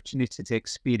the opportunity to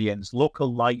experience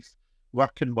local life,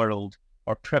 working world,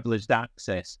 or privileged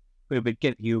access, where we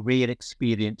give you rare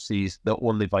experiences that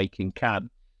only Viking can.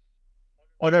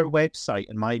 On our website,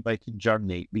 in My Viking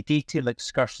Journey, we detail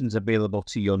excursions available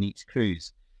to you on each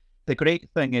cruise. The great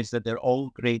thing is that they're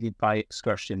all graded by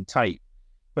excursion type,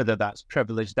 whether that's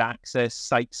privileged access,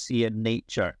 sightseeing,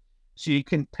 nature. So you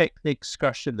can pick the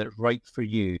excursion that's right for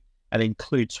you and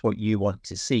includes what you want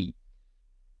to see.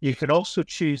 You can also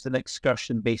choose an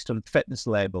excursion based on fitness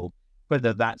level,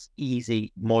 whether that's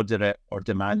easy, moderate, or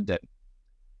demanding.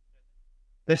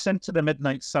 This Into the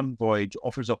Midnight Sun voyage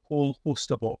offers a whole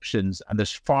host of options, and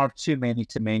there's far too many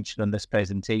to mention on this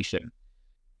presentation.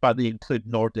 But they include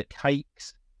Nordic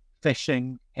hikes,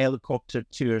 fishing, helicopter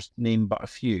tours, to name but a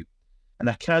few. And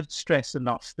I can't stress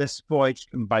enough, this voyage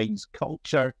combines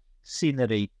culture,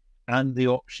 scenery, and the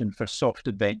option for soft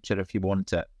adventure if you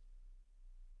want it.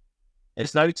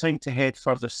 It's now time to head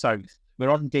further south.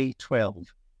 We're on day 12,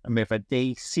 and we have a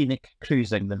day scenic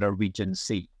cruising the Norwegian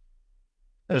Sea.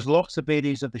 There's lots of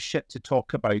areas of the ship to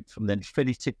talk about, from the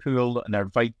infinity pool and our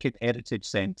Viking Heritage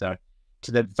Centre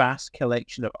to the vast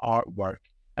collection of artwork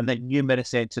and the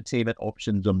numerous entertainment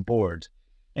options on board,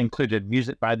 including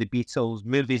music by the Beatles,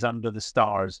 movies under the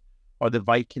stars, or the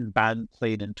Viking band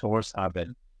playing in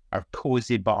Torshaven, our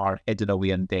cosy bar hidden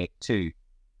away on deck 2.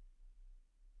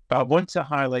 But I want to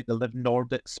highlight the Live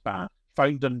Nordic Spa,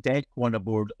 found on deck 1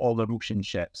 aboard all our ocean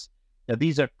ships. Now,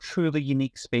 these are truly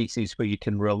unique spaces where you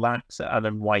can relax and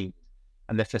unwind,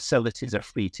 and the facilities are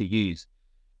free to use.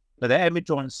 Now, the image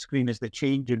on screen is the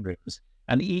changing rooms,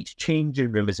 and each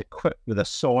changing room is equipped with a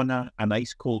sauna, an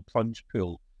ice-cold plunge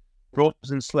pool.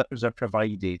 Robes and slippers are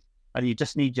provided, and you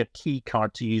just need your key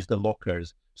card to use the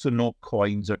lockers, so no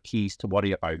coins or keys to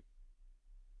worry about.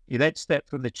 You then step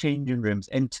from the changing rooms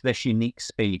into this unique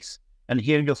space, and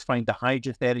here you'll find a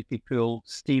hydrotherapy pool,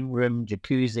 steam room,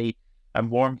 jacuzzi, and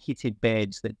warm heated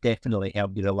beds that definitely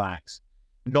help you relax.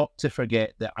 Not to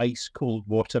forget the ice-cold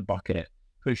water bucket,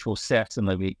 which will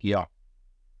certainly wake you up.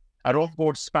 Our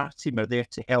onboard spa team are there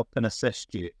to help and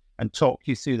assist you and talk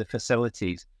you through the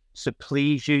facilities, so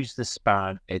please use the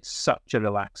spa. It's such a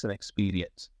relaxing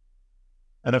experience.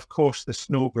 And of course, the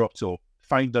snow grotto,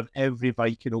 found on every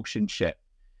Viking ocean ship,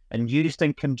 and used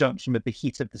in conjunction with the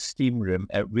heat of the steam room,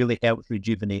 it really helps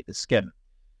rejuvenate the skin.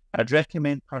 I'd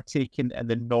recommend partaking in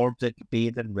the Nordic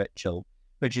bathing ritual,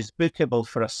 which is bookable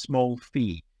for a small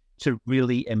fee to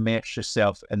really immerse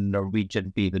yourself in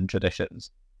Norwegian bathing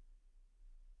traditions.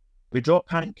 We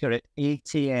drop anchor at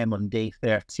 8 AM on day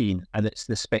 13, and it's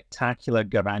the spectacular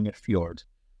Fjord,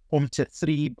 home to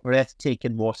 3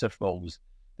 breathtaking waterfalls,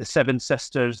 the Seven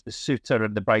Sisters, the Suter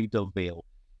and the Bridal Veil,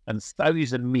 and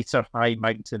 1,000-metre-high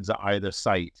mountains at either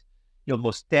side. You'll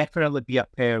most definitely be up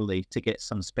early to get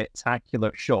some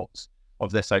spectacular shots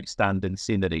of this outstanding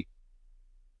scenery.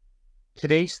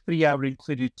 Today's 3-hour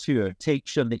included tour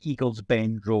takes you on the Eagles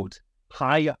Bend Road,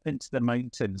 high up into the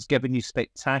mountains, giving you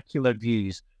spectacular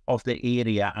views of the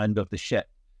area and of the ship,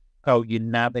 while you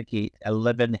navigate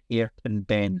 11 hairpin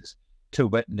bends to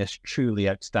witness truly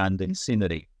outstanding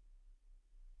scenery.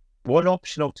 One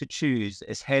optional to choose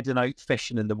is heading out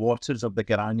fishing in the waters of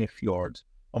the Fjord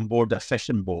on board a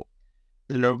fishing boat.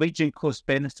 The Norwegian coast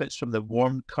benefits from the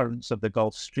warm currents of the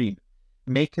Gulf Stream,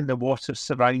 making the water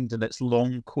surrounding its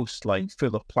long coastline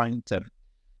full of plankton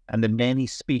and the many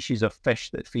species of fish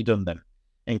that feed on them,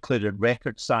 including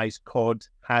record-sized cod,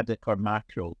 haddock or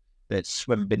mackerel that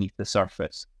swim beneath the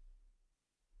surface.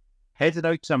 Heading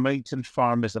out to a mountain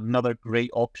farm is another great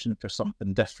option for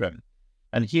something different,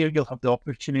 and here you'll have the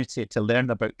opportunity to learn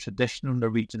about traditional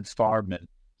Norwegian farming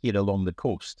here along the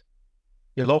coast.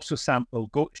 You'll also sample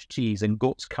goat's cheese and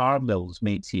goat's caramels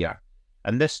made here,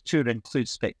 and this tour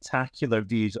includes spectacular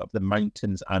views of the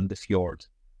mountains and the fjord.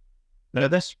 Now,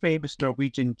 this famous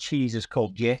Norwegian cheese is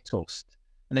called Gjetost,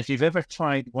 and if you've ever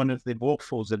tried one of the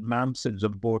waffles and mamsons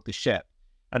on board the ship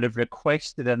and have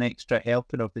requested an extra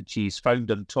helping of the cheese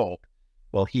found on top,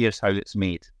 well, here's how it's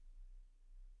made.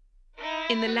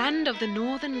 In the land of the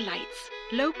Northern Lights,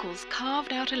 locals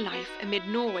carved out a life amid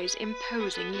Norway's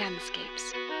imposing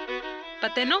landscapes.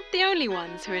 But they're not the only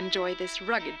ones who enjoy this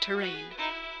rugged terrain.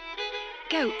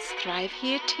 Goats thrive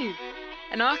here too,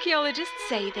 and archaeologists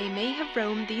say they may have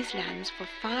roamed these lands for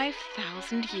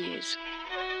 5,000 years.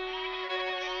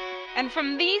 And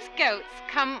from these goats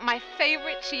come my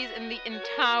favorite cheese in the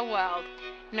entire world,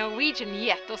 Norwegian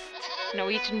Gjetost,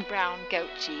 Norwegian brown goat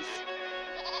cheese.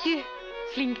 Here,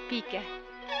 flink pike.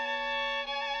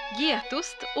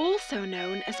 Gjetost, also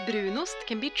known as brunost,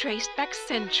 can be traced back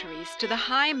centuries to the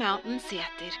high mountain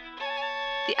Seter,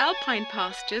 the alpine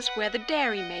pastures where the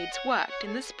dairy maids worked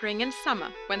in the spring and summer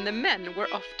when the men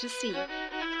were off to sea.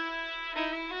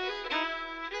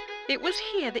 It was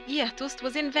here that Gjetost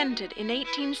was invented in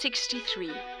 1863,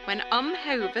 when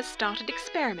Hove started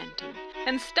experimenting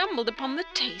and stumbled upon the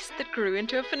taste that grew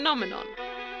into a phenomenon,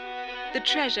 the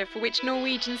treasure for which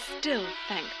Norwegians still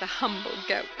thank the humble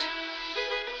goat.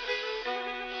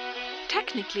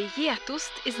 Technically,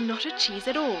 Gjetost is not a cheese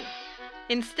at all.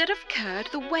 Instead of curd,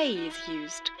 the whey is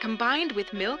used, combined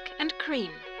with milk and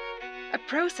cream. a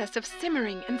process of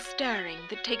simmering and stirring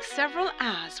that takes several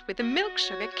hours with the milk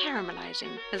sugar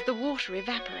caramelizing as the water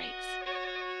evaporates.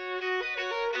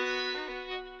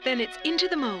 Then it's into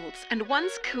the molds, and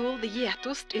once cool, the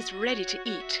getost is ready to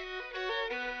eat.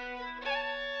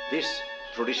 This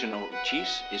traditional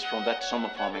cheese is from that summer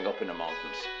farming up in the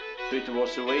mountains. So it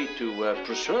was a way to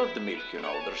preserve the milk,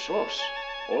 the sauce.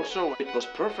 Also, it was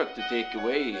perfect to take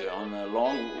away on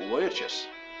long voyages.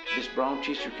 This brown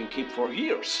cheese you can keep for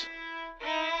years.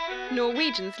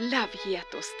 Norwegians love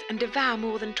getost and devour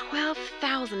more than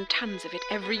 12,000 tons of it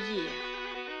every year.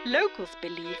 Locals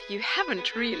believe you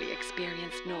haven't really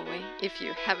experienced Norway if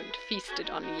you haven't feasted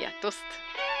on getost.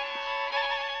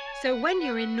 So when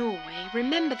you're in Norway,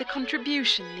 remember the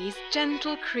contribution these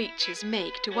gentle creatures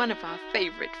make to one of our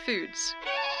favorite foods.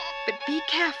 But be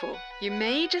careful, you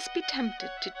may just be tempted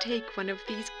to take one of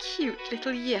these cute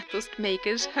little getost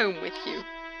makers home with you.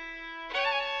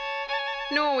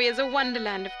 Norway is a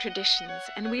wonderland of traditions,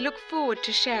 and we look forward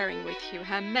to sharing with you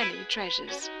her many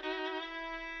treasures.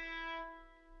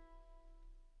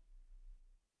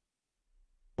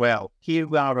 Well, here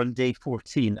we are on day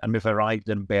 14 and we've arrived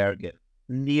in Bergen.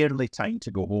 Nearly time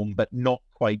to go home, but not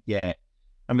quite yet.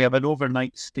 And we have an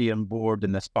overnight stay on board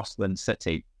in this bustling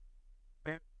city.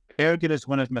 Bergen is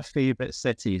one of my favourite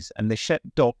cities, and the ship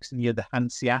docks near the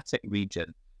Hanseatic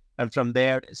region. And from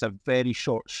there, it's a very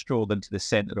short stroll into the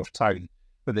centre of town,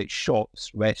 with its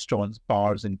shops, restaurants,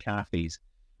 bars and cafes.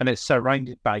 And it's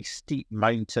surrounded by steep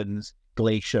mountains,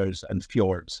 glaciers and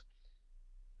fjords.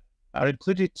 Our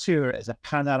included tour is a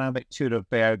panoramic tour of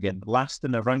Bergen,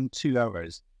 lasting around 2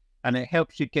 hours, and it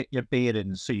helps you get your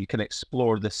bearings so you can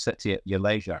explore the city at your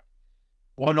leisure.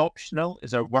 One optional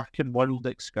is our Working World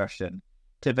excursion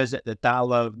to visit the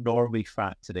Dala of Norway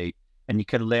factory, and you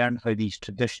can learn how these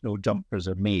traditional jumpers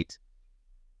are made.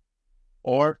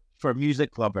 Or, for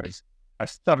music lovers, I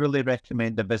thoroughly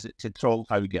recommend a visit to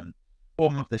Trollhaugen,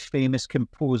 home of the famous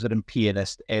composer and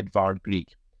pianist Edvard Grieg.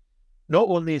 Not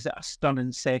only is it a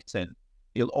stunning setting,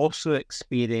 you'll also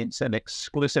experience an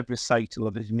exclusive recital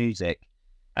of his music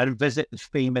and visit the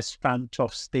famous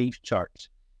Fantoft Stave Church,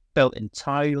 built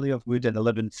entirely of wood in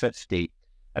 1150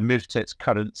 and moved to its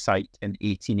current site in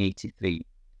 1883.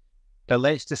 Now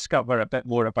let's discover a bit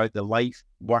more about the life,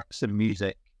 works and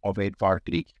music of Edvard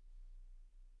Grieg.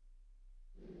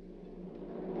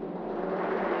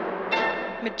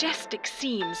 Majestic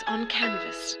scenes on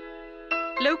canvas,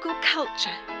 local culture,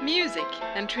 music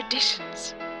and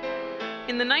traditions.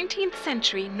 In the 19th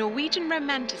century, Norwegian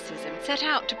Romanticism set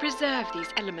out to preserve these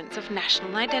elements of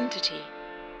national identity.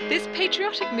 This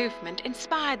patriotic movement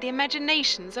inspired the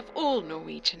imaginations of all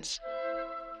Norwegians,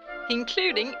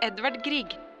 including Edvard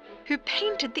Grieg, who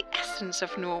painted the essence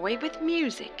of Norway with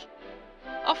music,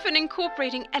 often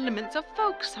incorporating elements of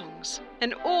folk songs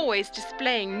and always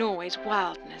displaying Norway's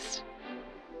wildness.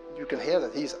 You can hear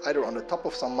that he's either on the top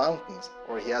of some mountains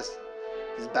or he has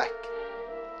his back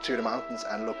to the mountains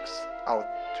and looks out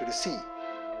to the sea.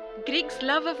 Grieg's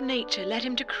love of nature led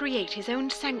him to create his own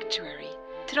sanctuary,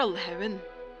 Trollhaugen.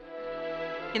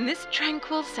 In this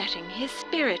tranquil setting, his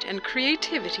spirit and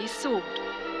creativity soared.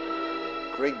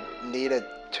 Grieg needed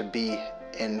to be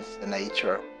in the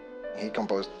nature. He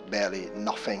composed barely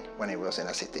nothing when he was in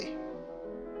a city.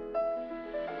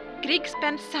 Grieg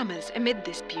spent summers amid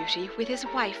this beauty with his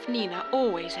wife Nina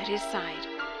always at his side,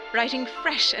 writing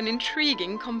fresh and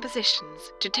intriguing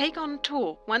compositions to take on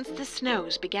tour once the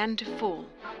snows began to fall.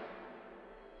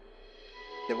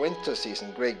 The winter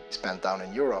season Grieg spent down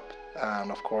in Europe,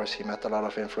 and of course he met a lot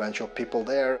of influential people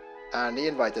there, and he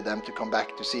invited them to come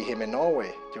back to see him in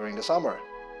Norway during the summer.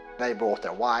 They brought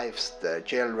their wives, their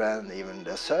children, even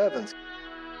their servants.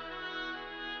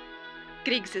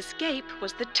 Grieg's escape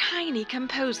was the tiny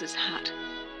composer's hut,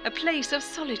 a place of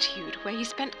solitude where he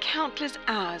spent countless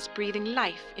hours breathing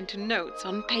life into notes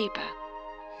on paper.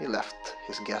 He left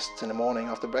his guests in the morning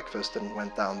after breakfast and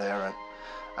went down there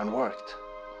and worked,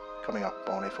 coming up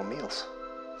only for meals.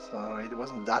 So he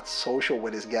wasn't that social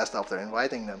with his guests after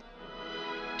inviting them.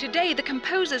 Today, the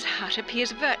composer's hut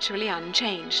appears virtually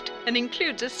unchanged and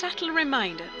includes a subtle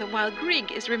reminder that while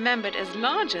Grieg is remembered as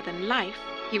larger than life,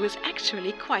 he was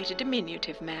actually quite a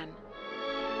diminutive man.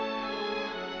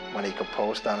 When he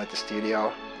composed down at the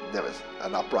studio, there was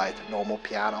an upright, normal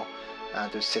piano,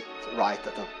 and to sit right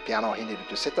at the piano he needed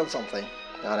to sit on something,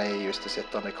 and he used to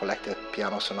sit on the collected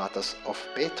piano sonatas of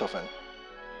Beethoven.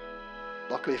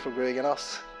 Luckily for Grieg and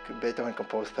us, Beethoven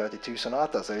composed 32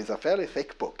 sonatas, so it's a fairly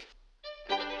thick book.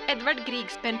 Edvard Grieg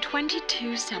spent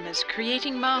 22 summers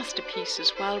creating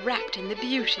masterpieces while wrapped in the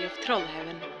beauty of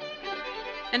Trollhaugen.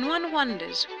 And one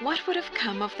wonders what would have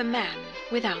come of the man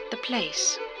without the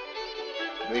place.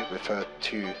 Grieg referred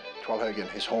to Trollhaugen,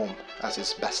 his home, as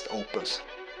his best opus.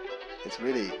 It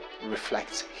really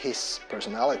reflects his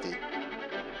personality.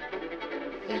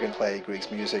 You can play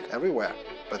Grieg's music everywhere,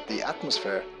 but the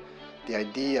atmosphere, the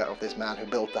idea of this man who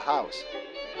built the house,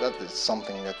 that is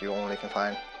something that you only can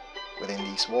find within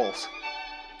these walls.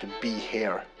 To be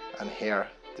here and hear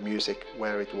the music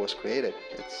where it was created,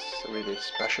 it's really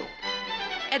special.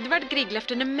 Edvard Grieg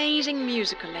left an amazing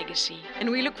musical legacy,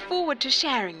 and we look forward to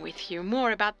sharing with you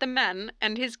more about the man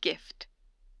and his gift.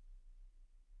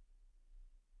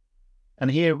 And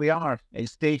here we are,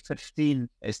 it's day 15,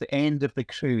 it's the end of the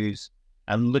cruise,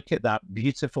 and look at that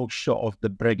beautiful shot of the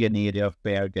Bergen area of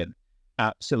Bergen.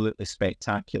 Absolutely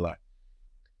spectacular.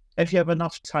 If you have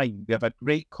enough time, we have a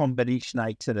great combination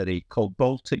itinerary called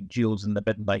Baltic Jewels in the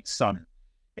Midnight Sun.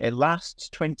 It lasts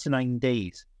 29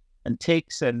 days and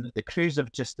takes in the cruise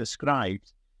I've just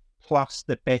described, plus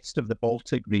the best of the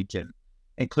Baltic region,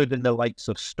 including the likes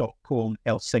of Stockholm,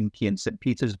 Helsinki and St.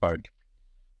 Petersburg.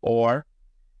 Or,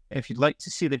 if you'd like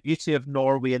to see the beauty of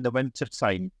Norway in the winter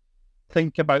time,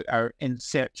 think about our In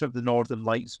Search of the Northern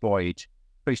Lights voyage,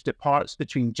 which departs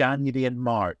between January and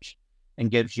March and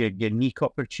gives you a unique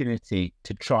opportunity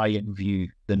to try and view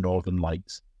the Northern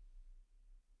Lights.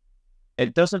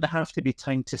 It doesn't have to be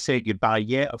time to say goodbye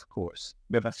yet, of course.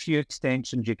 We have a few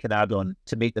extensions you can add on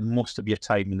to make the most of your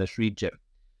time in this region.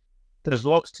 There's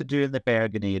lots to do in the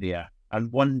Bergen area,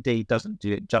 and one day doesn't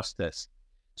do it justice.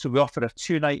 So we offer a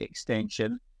 2-night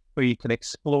extension where you can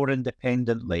explore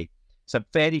independently. It's a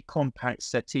very compact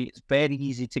city. It's very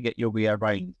easy to get your way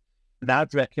around. And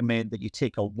I'd recommend that you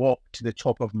take a walk to the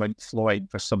top of Mount Floyd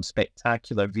for some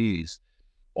spectacular views.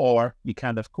 Or you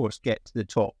can, of course, get to the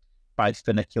top by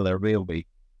funicular railway.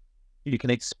 You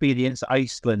can experience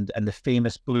Iceland and the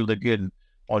famous Blue Lagoon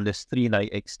on this 3-night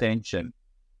extension.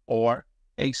 Or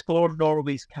explore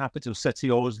Norway's capital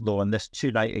city, Oslo, on this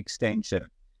 2-night extension,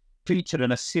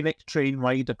 featuring a scenic train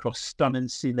ride across stunning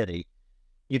scenery.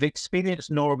 You've experienced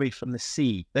Norway from the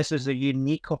sea. This is a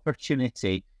unique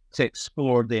opportunity to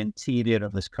explore the interior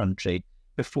of this country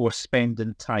before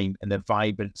spending time in the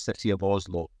vibrant city of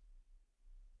Oslo.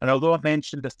 And although I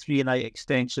mentioned a 3-night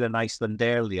extension in Iceland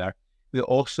earlier, we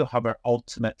also have our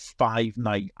ultimate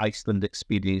 5-night Iceland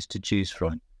experience to choose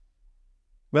from.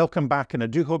 Welcome back, and I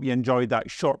do hope you enjoyed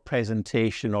that short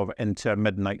presentation of Into a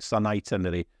Midnight Sun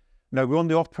itinerary. Now, we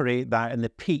only operate that in the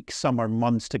peak summer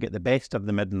months to get the best of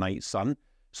the midnight sun.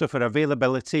 So for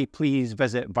availability, please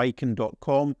visit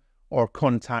Viking.com or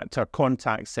contact our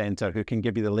contact centre who can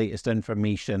give you the latest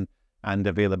information and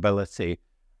availability.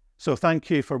 So thank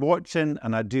you for watching,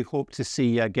 and I do hope to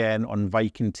see you again on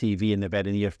Viking TV in the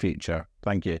very near future.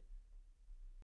 Thank you.